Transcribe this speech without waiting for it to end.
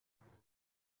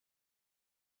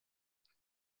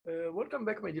Welcome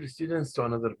back, my dear students, to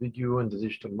another video in the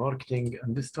digital marketing.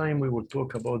 And this time we will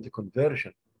talk about the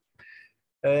conversion.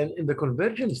 And in the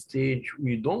conversion stage,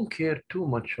 we don't care too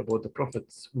much about the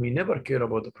profits. We never care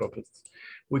about the profits.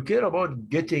 We care about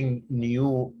getting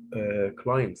new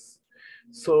clients.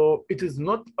 So it is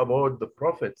not about the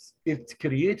profits. It's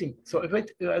creating. So if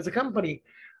it, as a company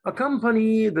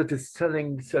that is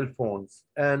selling cell phones,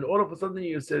 and all of a sudden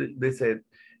they said,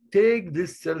 take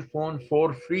this cell phone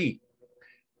for free.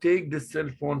 Take this cell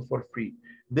phone for free.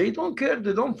 They don't care.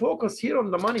 They don't focus here on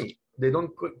the money. They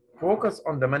don't focus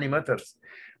on the money matters.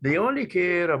 They only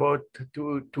care about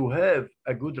to have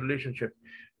a good relationship,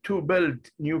 to build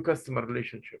new customer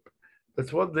relationship.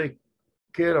 That's what they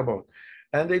care about.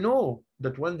 And they know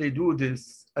that when they do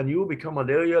this and you become a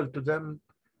loyal to them,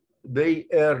 they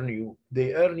earn you.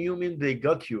 They earn you mean they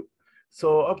got you.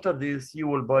 So after this, you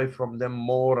will buy from them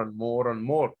more and more and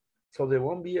more. So they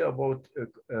won't be about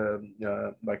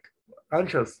like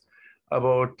anxious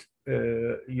about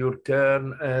your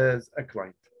turn as a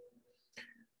client.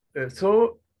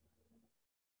 So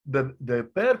the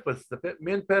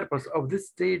main purpose of this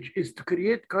stage is to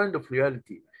create kind of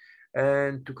loyalty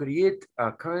and to create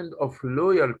a kind of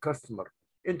loyal customer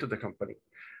into the company.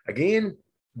 Again,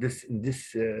 in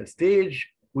this stage,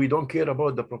 we don't care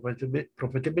about the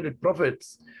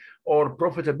profits or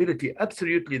profitability.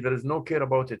 Absolutely, there is no care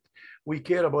about it. We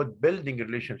care about building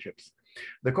relationships.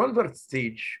 The convert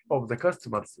stage of the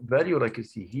customer's value, like you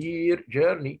see here,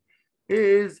 journey,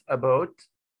 is about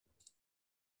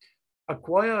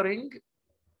acquiring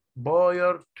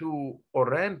buyer to or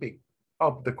ramping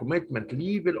up the commitment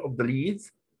level of the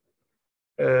leads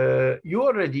you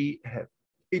already have.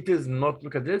 It is not,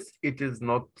 look at this, it is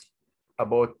not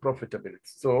about profitability.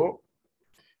 So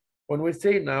when we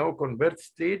say now convert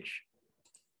stage,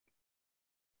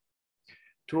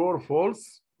 true or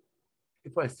false,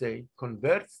 if I say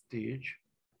convert stage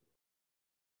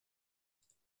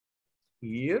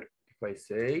here, if I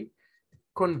say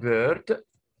convert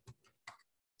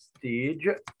stage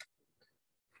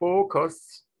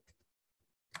focus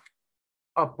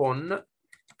upon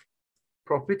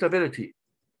profitability.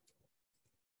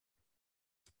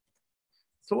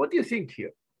 So what do you think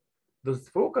here? Does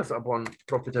it focus upon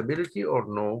profitability or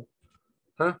no?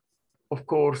 Huh? Of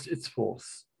course, it's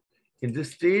false. In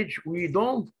this stage, we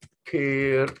don't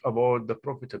care about the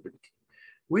profitability.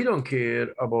 We don't care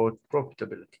about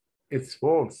profitability. It's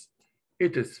false.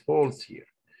 It is false here.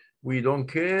 We don't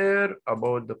care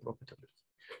about the profitability.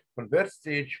 Convert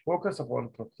stage, focus upon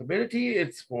profitability,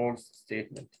 it's false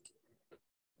statement.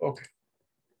 Okay.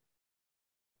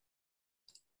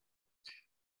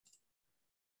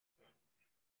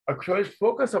 Actually,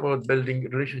 focus about building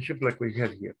relationship like we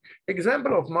have here.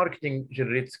 Example of marketing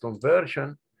generates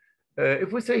conversion.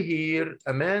 If we say here,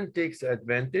 a man takes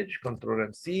advantage, Control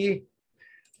and C,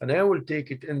 and I will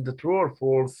take it in the true or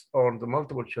false or the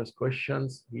multiple choice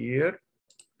questions here.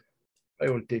 I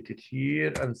will take it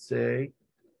here and say,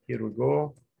 here we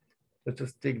go. Let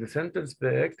us take the sentence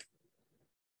back,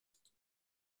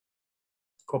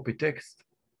 copy text,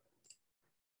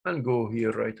 and go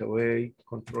here right away,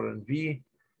 Control and V.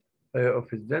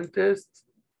 Office dentist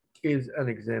is an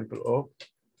example of,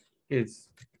 is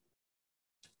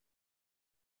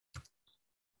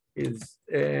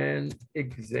an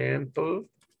example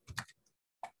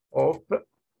of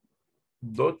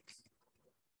dot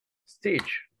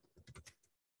stage.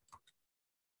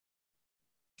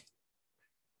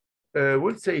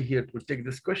 We'll say here, we'll take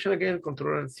this question again,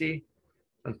 Control and C,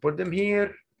 and put them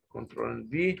here, Control and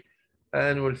V,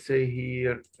 and we'll say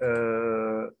here,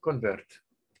 convert.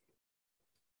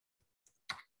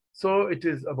 So it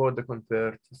is about the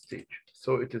convert stage.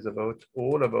 So it is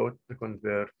all about the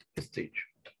convert stage.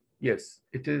 Yes,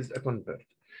 it is a convert.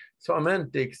 So a man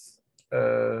takes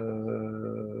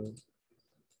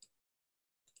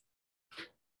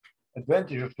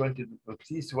advantage of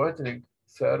 20.c whitening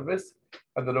service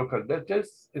at the local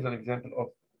dentist is an example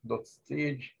of dot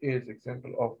stage, is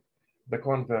example of the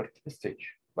convert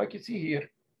stage. Like you see here,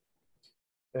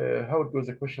 how it goes,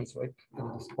 the questions like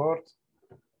in this part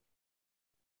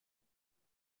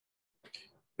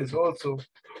is also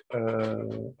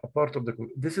a part of the,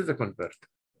 this is a convert.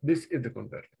 This is the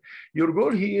convert. Your goal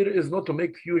here is not to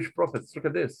make huge profits. Look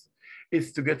at this.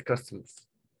 It's to get customers.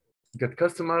 Get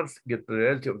customers, get the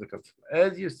loyalty of the customer.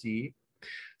 As you see,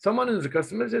 someone in the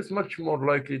customers is much more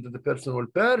likely that the person will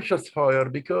purchase higher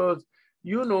because,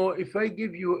 you know, if I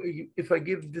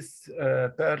give this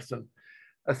person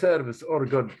a service or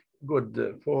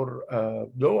good for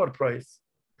lower price,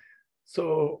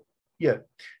 so yeah,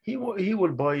 he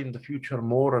will buy in the future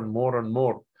more and more and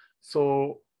more.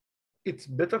 So it's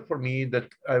better for me that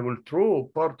I will throw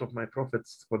part of my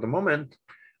profits for the moment,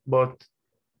 but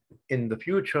in the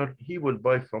future, he will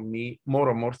buy from me more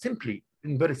and more simply,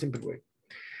 in very simple way.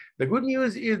 The good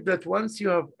news is that once you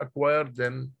have acquired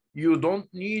them, you don't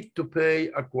need to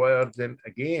acquire them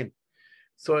again.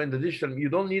 So in the digital, you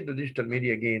don't need the digital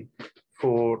media again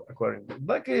for acquiring them.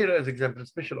 Like here as example,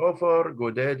 special offer,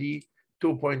 GoDaddy,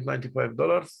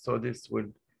 $2.95. So this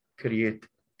will create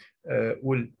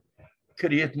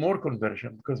more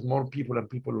conversion because more people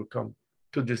will come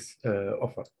to this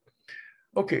offer.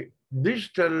 Okay,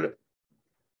 digital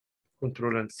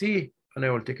Control and C, and I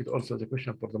will take it also as a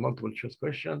question for the multiple choice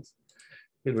questions.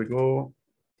 Here we go,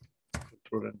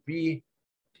 Control and V,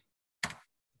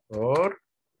 or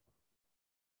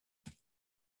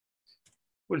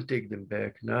we'll take them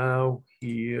back now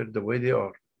here the way they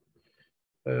are.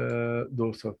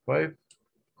 Those are 5,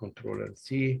 Control and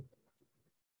C.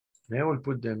 Now we'll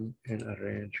put them in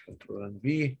arrange, Control and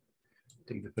V.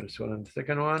 Take the first one and the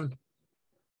second one,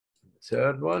 the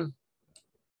third one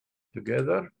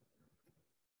together.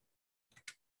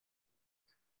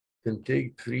 Then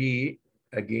take 3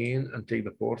 again and take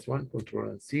the fourth one, Control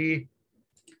and C.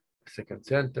 Second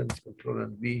sentence, Control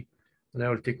and V. And I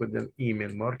will take with them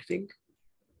email marketing.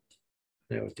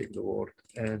 And I will take the word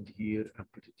and here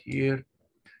and put it here.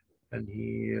 And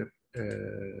here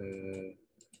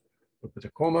we'll put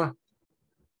a comma.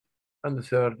 And the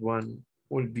third one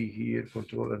will be here,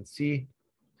 Control and C.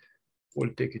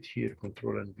 We'll take it here,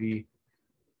 Control and V,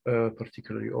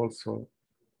 particularly also.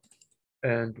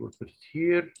 And we'll put it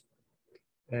here.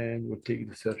 And we'll take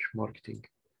the search marketing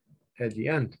at the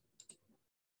end.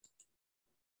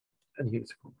 And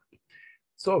here's a comment.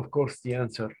 So of course the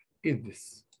answer is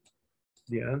this.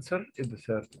 The answer is the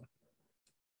third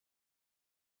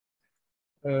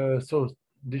one. So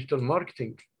digital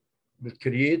marketing that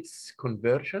creates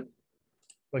conversion,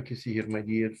 like you see here, my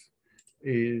dears,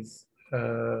 is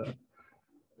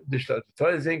digital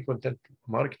advertising, content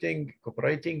marketing,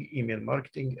 copywriting, email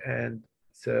marketing, and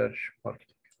search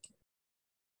marketing.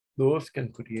 Those can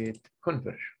create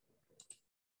conversion.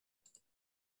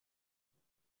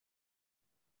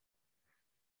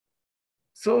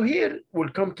 So here we'll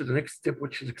come to the next step,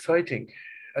 which is exciting.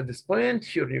 At this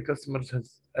point, your new customer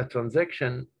has a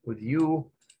transaction with you,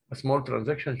 a small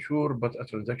transaction, sure, but a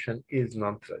transaction is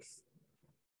nonetheless.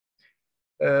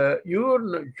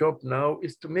 Your job now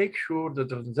is to make sure that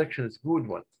the transaction is a good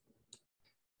one,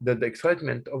 that the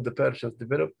excitement of the purchase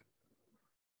develop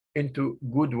into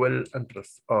goodwill and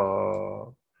trust.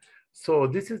 So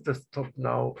this is the stop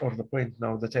now, or the point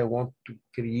now, that I want to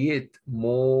create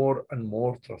more and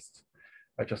more trust.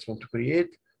 I just want to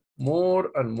create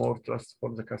more and more trust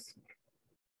for the customer.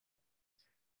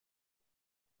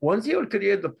 Once you will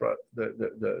create the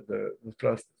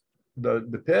trust,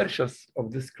 the purchase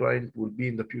of this client will be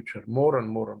in the future more and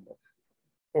more and more.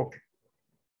 Okay.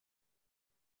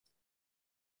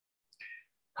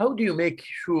 How do you make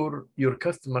sure your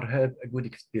customer have a good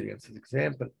experience? As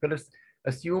example, first,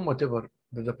 assume whatever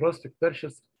that the prospect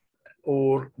purchased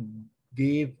or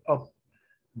gave up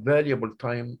valuable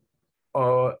time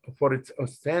for its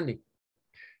outstanding.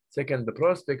 Second, the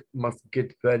prospect must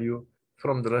get value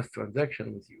from the last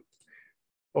transaction with you.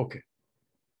 Okay.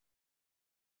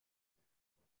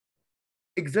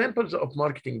 Examples of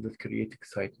marketing that create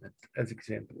excitement, as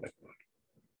example like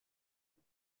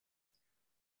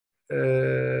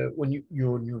when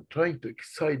you're trying to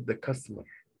excite the customer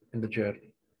in the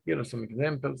journey. Here are some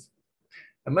examples.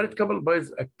 A married couple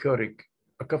buys a Keurig,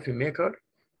 a coffee maker,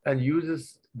 and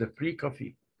uses the free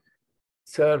coffee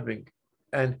serving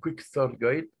and quick start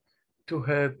guide to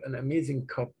have an amazing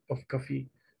cup of coffee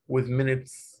with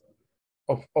minutes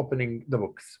of opening the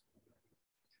box.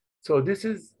 So this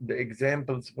is the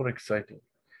examples for exciting.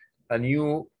 A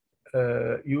new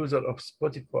user of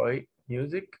Spotify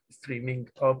music streaming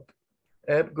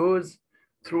app goes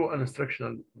through an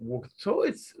instructional walk. So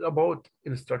it's about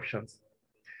instructions.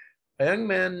 A young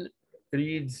man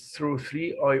reads through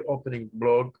 3 eye-opening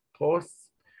blog posts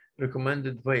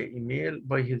recommended via email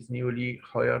by his newly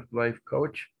hired life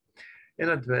coach in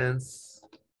advance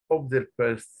of their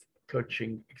first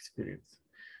coaching experience.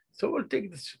 So we'll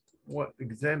take this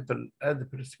example as the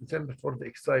first example for the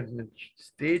excitement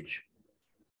stage.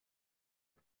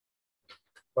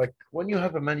 Like when you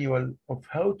have a manual of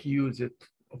how to use it,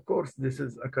 of course, this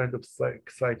is a kind of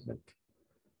excitement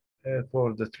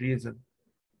for that reason.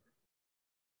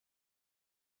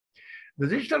 The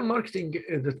digital marketing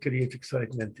that creates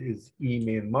excitement is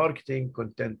email marketing,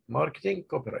 content marketing,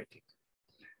 copywriting.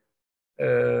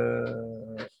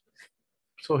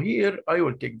 So here I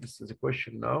will take this as a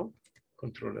question now,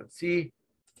 Control and C.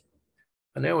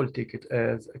 and I will take it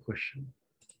as a question.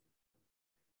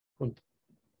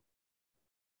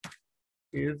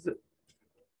 Is,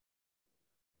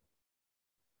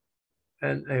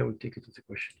 and I will take it as a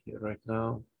question here right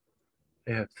now.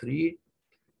 I have 3.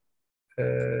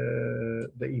 The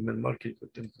email marketing,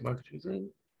 content marketing.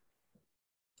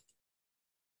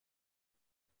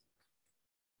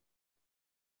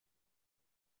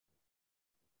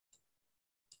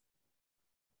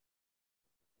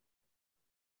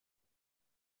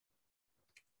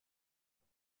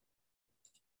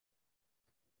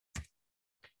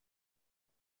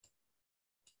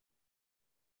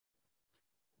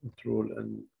 Control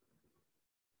and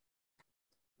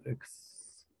X.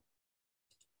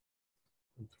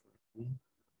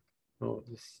 No,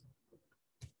 this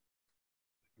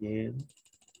again.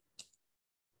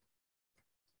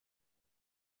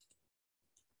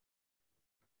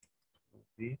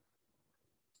 Okay.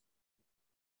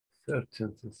 Third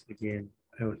sentence again.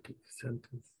 I will take the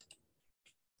sentence.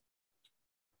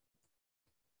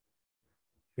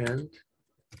 And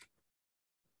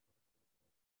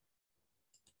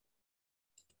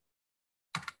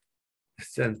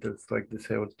sentence like this,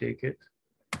 I will take it.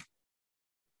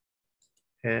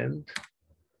 And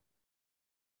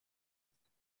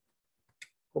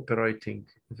copywriting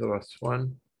is the last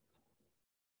one.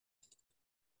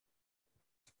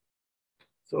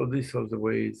 So these are the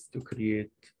ways to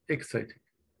create exciting.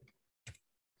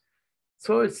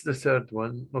 So it's the third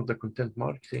one, not the content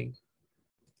marketing,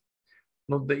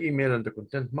 not the email and the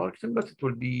content marketing, but it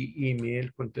will be email,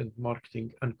 content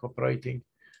marketing, and copywriting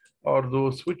are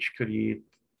those which create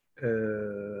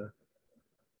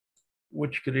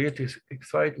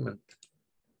excitement,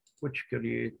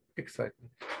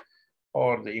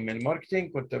 or the email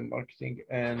marketing, content marketing,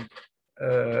 and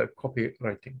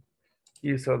copywriting.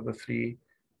 These are the 3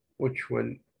 which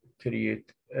will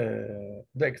create the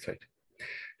exciting.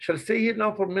 Shall stay here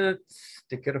now for minutes.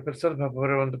 Take care of yourself. Have a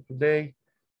very wonderful day.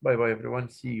 Bye-bye, everyone.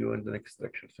 See you in the next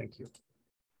lecture. Thank you.